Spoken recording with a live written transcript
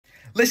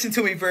Listen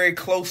to me very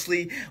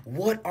closely.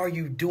 What are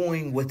you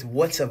doing with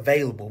what's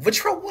available?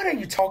 Vatrell, what are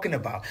you talking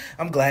about?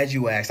 I'm glad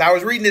you asked. I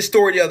was reading this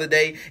story the other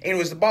day, and it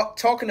was about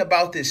talking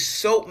about this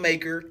soap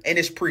maker and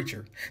this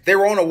preacher. They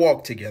were on a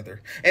walk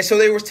together. And so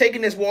they was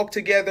taking this walk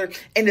together,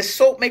 and the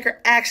soap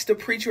maker asked the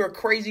preacher a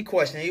crazy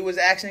question. He was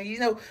asking,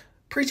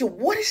 preacher,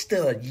 what is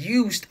the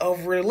use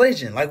of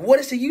religion? Like, what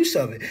is the use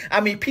of it?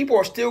 I mean, people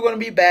are still going to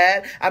be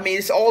bad. I mean,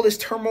 it's all this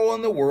turmoil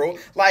in the world.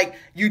 Like,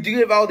 you do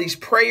have all these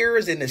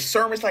prayers and the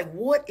sermons. Like,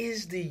 what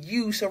is the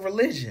use of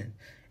religion?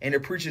 And the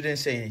preacher didn't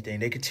say anything.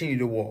 They continued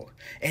to walk.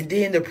 And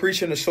then the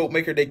preacher and the soap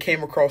maker, they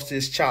came across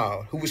this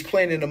child who was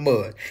playing in the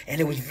mud. And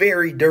it was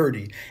very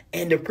dirty.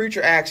 And the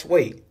preacher asked,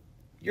 wait,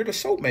 you're the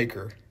soap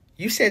maker.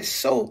 You said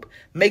soap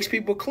makes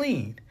people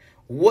clean.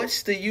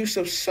 What's the use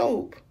of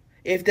soap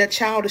if that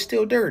child is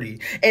still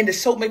dirty? And the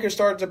soap maker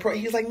started to pray.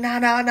 He's like, nah,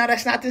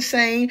 that's not the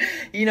same.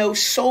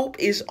 Soap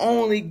is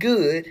only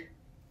good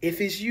if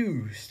it's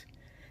used.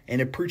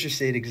 And the preacher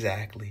said,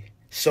 exactly.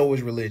 So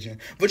is religion.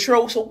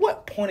 Vatrell, so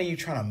what point are you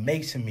trying to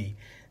make to me?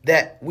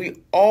 That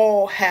we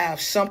all have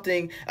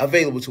something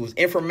available to us.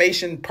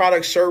 Information,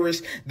 product,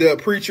 service, the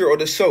preacher or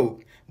the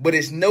soap. But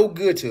it's no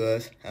good to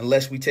us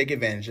unless we take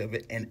advantage of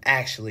it and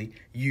actually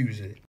use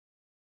it.